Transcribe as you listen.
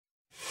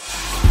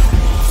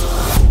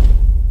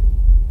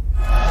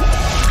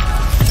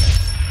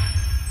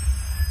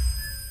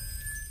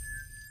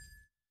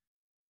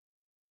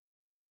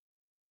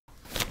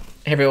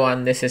Hey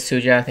everyone, this is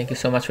Suja. Thank you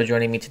so much for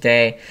joining me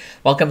today.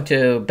 Welcome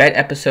to Bet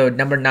episode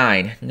number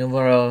 9,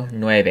 numero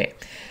 9.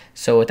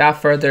 So without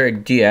further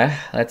ado,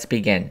 let's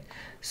begin.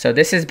 So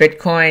this is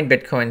Bitcoin.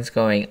 Bitcoin's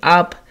going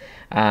up.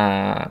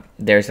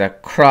 There's a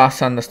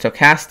cross on the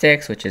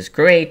stochastics, which is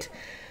great.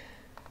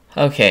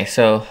 Okay,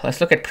 so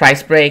let's look at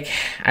price break.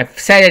 I've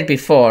said it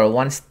before,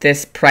 once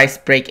this price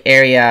break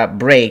area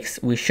breaks,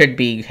 we should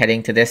be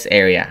heading to this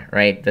area,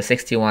 right? The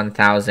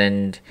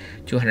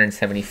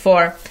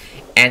 61,274.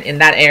 And in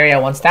that area,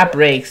 once that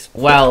breaks,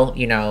 well,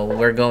 you know,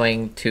 we're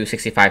going to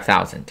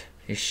 65,000.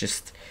 It's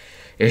just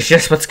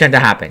what's going to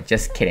happen.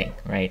 Just kidding,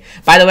 right?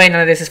 By the way, none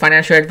of this is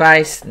financial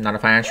advice. I'm not a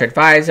financial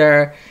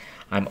advisor.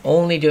 I'm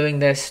only doing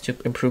this to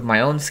improve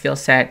my own skill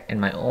set and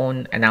my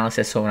own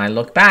analysis. So when I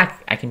look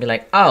back, I can be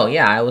like, oh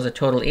yeah, I was a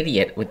total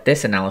idiot with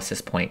this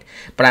analysis point,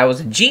 but I was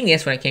a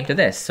genius when it came to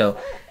this. So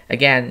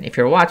again, if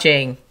you're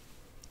watching,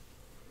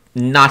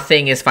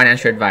 nothing is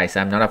financial advice.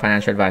 I'm not a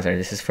financial advisor.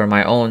 This is for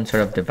my own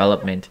sort of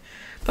development.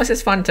 Plus,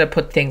 it's fun to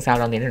put things out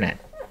on the internet.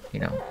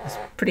 You know, it's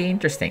pretty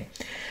interesting.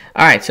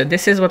 All right, so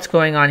this is what's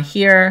going on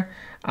here.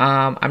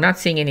 I'm not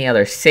seeing any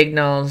other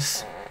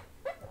signals.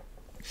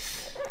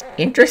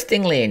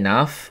 Interestingly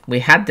enough, we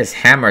had this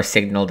hammer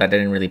signal that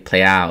didn't really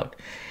play out.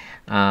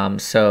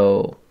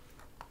 So,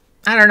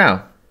 I don't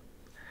know.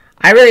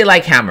 I really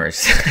like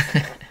hammers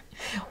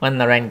on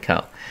the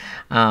Renko.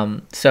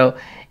 So,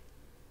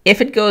 if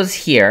it goes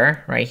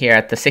here, right here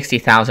at the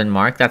 60,000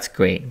 mark, that's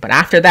great. But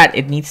after that,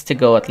 it needs to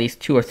go at least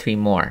 2 or 3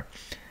 more.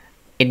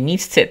 It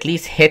needs to at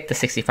least hit the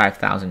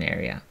 65,000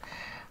 area.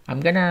 I'm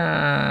going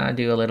to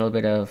do a little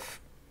bit of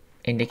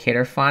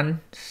indicator fun.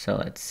 So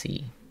let's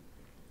see.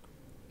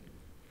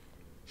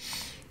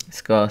 Let's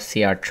go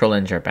see our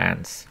Trollinger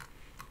bands.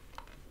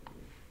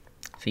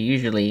 So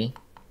usually,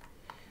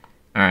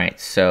 all right,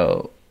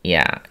 so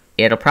yeah,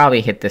 it'll probably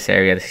hit this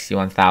area, the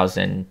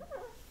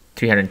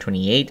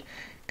 61,328.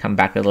 Come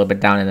back a little bit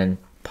down and then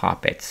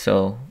pop it.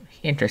 So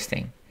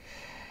interesting.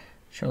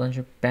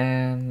 Trollinger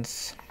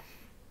bands.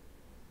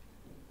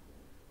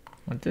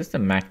 What does the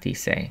MACD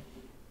say?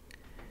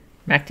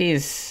 MACD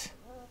is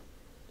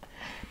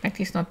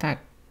not that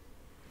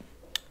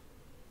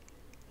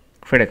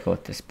critical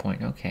at this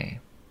point. Okay.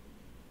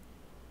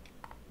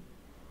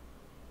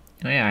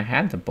 Oh yeah, I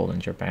had the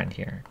Bollinger Band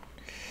here.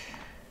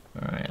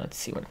 All right, let's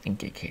see what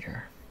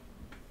indicator.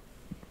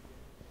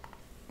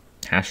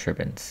 Hash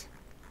ribbons.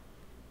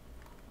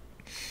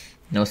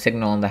 No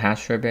signal on the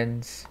hash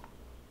ribbons.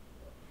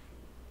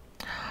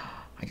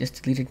 I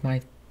just deleted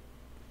my...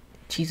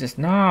 Jesus,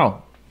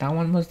 no! That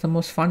one was the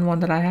most fun one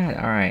that I had.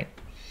 All right.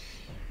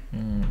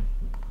 All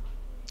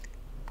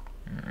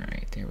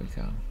right, there we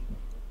go.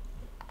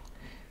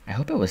 I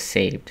hope it was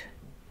saved.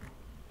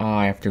 Oh,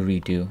 I have to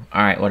redo.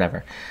 All right,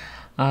 whatever.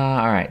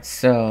 All right,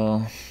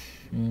 so...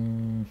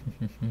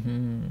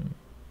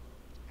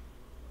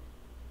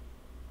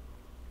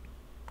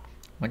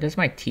 What does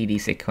my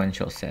TD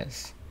sequential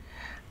says?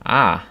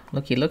 Ah,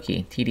 looky.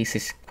 TD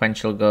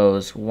sequential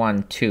goes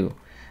 1, 2.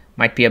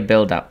 Might be a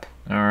build-up.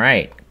 All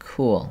right,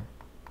 cool.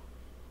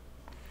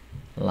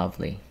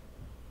 Lovely.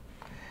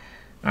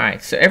 All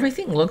right, so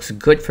everything looks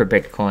good for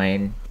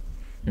Bitcoin.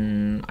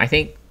 I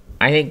think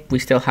we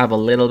still have a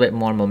little bit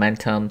more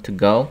momentum to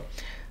go.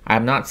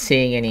 I'm not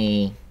seeing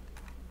any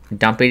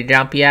dumpy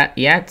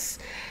yet.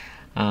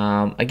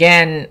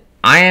 Again,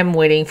 I am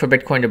waiting for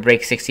Bitcoin to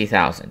break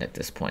 60,000 at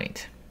this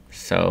point.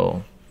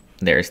 So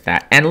there's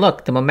that. And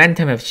look, the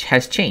momentum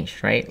has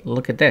changed, right?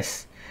 Look at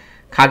this.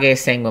 Kage is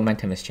saying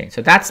momentum has changed.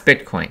 So that's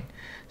Bitcoin.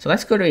 So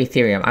let's go to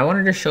Ethereum. I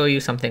wanted to show you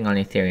something on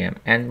Ethereum.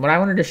 And what I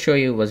wanted to show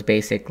you was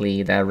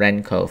basically the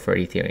Renko for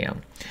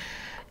Ethereum.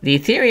 The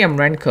Ethereum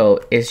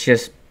Renko is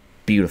just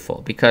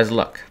beautiful because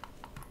look.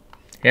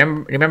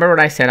 Remember what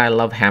I said? I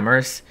love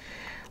hammers.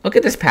 Look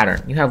at this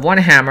pattern. You have one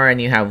hammer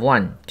and you have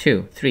 1,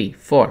 2, 3,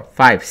 4,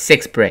 5,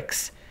 6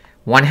 bricks.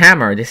 One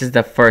hammer, this is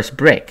the first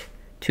brick.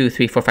 2,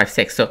 3, 4, 5,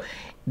 6. So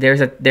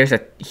there's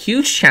a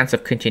huge chance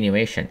of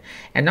continuation.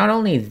 And not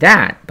only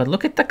that, but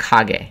look at the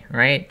Kage,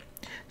 right?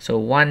 So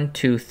 1,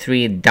 2,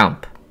 3,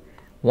 dump.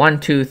 1,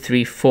 2,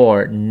 3,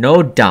 4,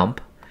 no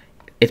dump.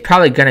 It's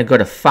probably gonna go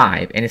to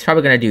 5, and it's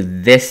probably gonna do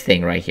this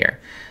thing right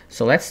here.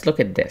 So let's look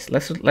at this.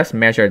 Let's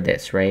measure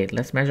this, right?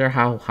 Let's measure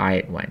how high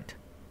it went.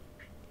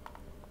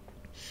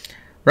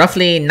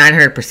 Roughly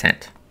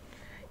 900%.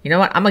 You know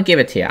what? I'm gonna give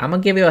it to you. I'm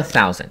gonna give you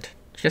 1,000,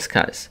 just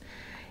cause.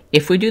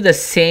 If we do the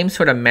same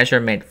sort of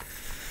measurement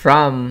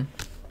from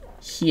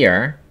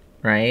here,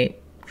 right?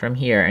 From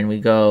here, and we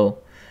go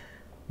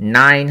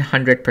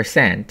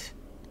 900%,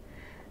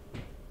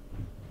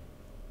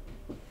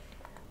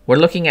 we're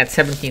looking at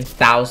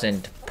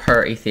 17,000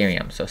 per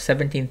Ethereum. So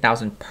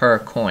 17,000 per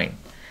coin.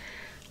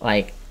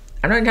 Like,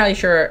 I'm not entirely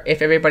sure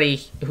if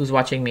everybody who's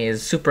watching me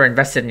is super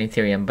invested in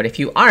Ethereum, but if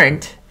you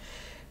aren't,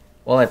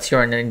 well, it's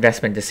your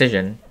investment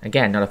decision.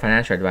 Again, not a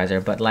financial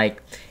advisor, but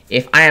like,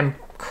 if I am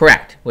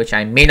correct, which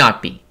I may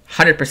not be,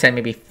 100%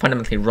 may be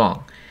fundamentally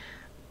wrong,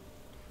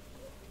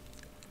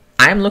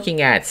 I'm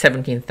looking at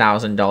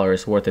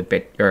 $17,000 worth of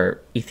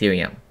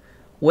Ethereum,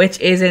 which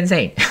is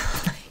insane.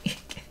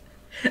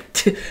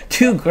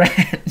 Two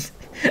grand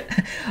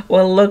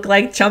will look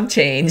like chump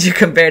change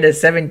compared to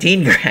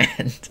 17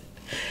 grand.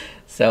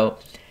 So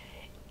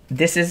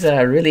this is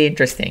really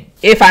interesting.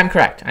 If I'm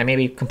correct, I may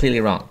be completely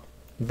wrong,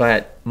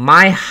 but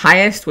my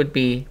highest would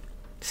be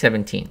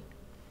 17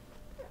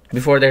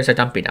 before there's a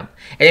dumpy dump.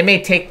 And it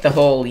may take the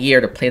whole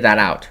year to play that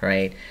out,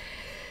 right?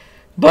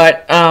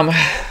 But,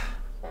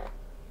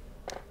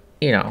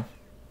 you know,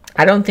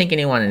 I don't think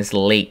anyone is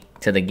late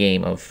to the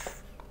game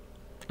of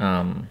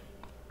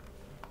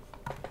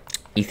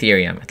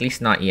Ethereum, at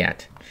least not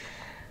yet.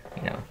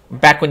 You know,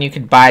 back when you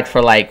could buy it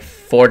for like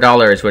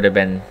 $4 would have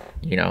been,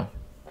 you know,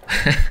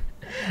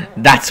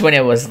 that's when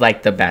it was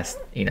like the best,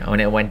 you know, when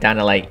it went down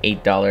to like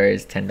 $8,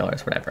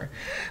 $10, whatever.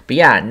 But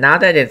yeah, now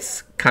that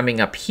it's coming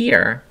up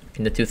here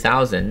in the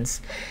 2000s,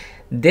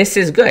 this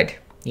is good,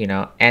 you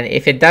know, and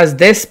if it does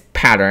this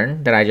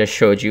pattern that I just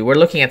showed you, we're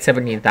looking at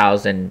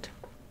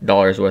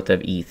 $17,000 worth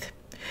of ETH.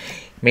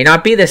 May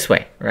not be this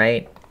way,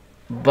 right?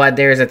 But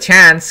there's a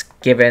chance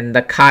given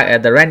the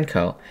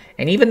Renko,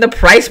 and even the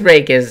price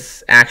break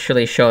is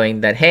actually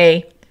showing that,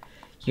 hey,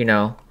 you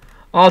know,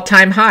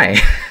 all-time high.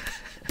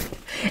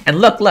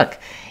 And look,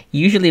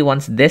 usually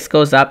once this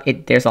goes up,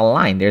 there's a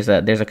line, there's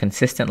a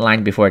consistent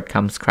line before it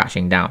comes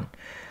crashing down,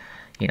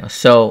 you know.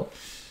 So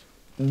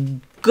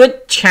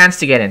good chance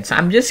to get in. So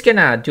I'm just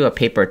gonna do a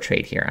paper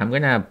trade here. I'm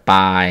gonna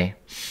buy,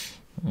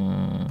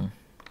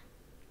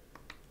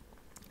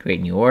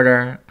 create new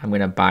order. I'm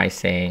gonna buy,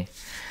 say,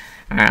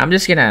 all right, I'm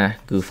just gonna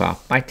goof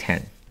off, buy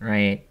 10,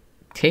 right?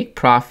 Take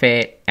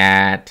profit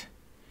at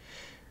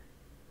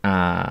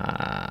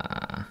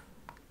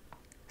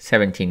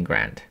 17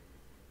 grand.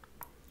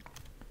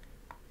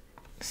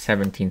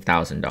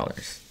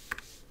 $17,000.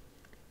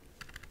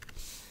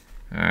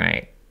 All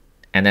right,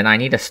 and then I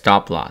need a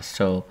stop loss.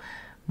 So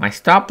my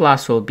stop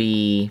loss will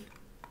be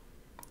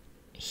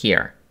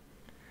here.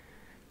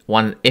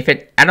 I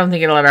don't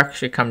think it'll ever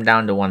actually come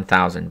down to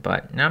 1,000,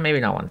 but no, maybe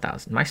not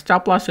 1,000. My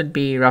stop loss would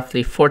be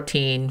roughly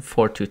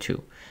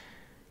 14,422.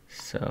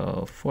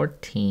 So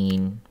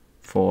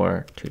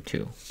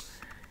 14,422.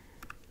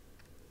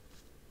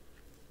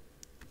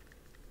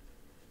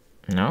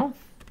 No,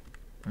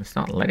 it's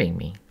not letting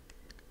me.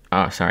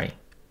 Oh, sorry,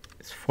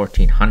 it's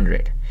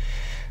 1,400,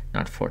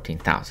 not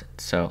 14,000.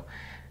 So,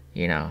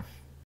 you know,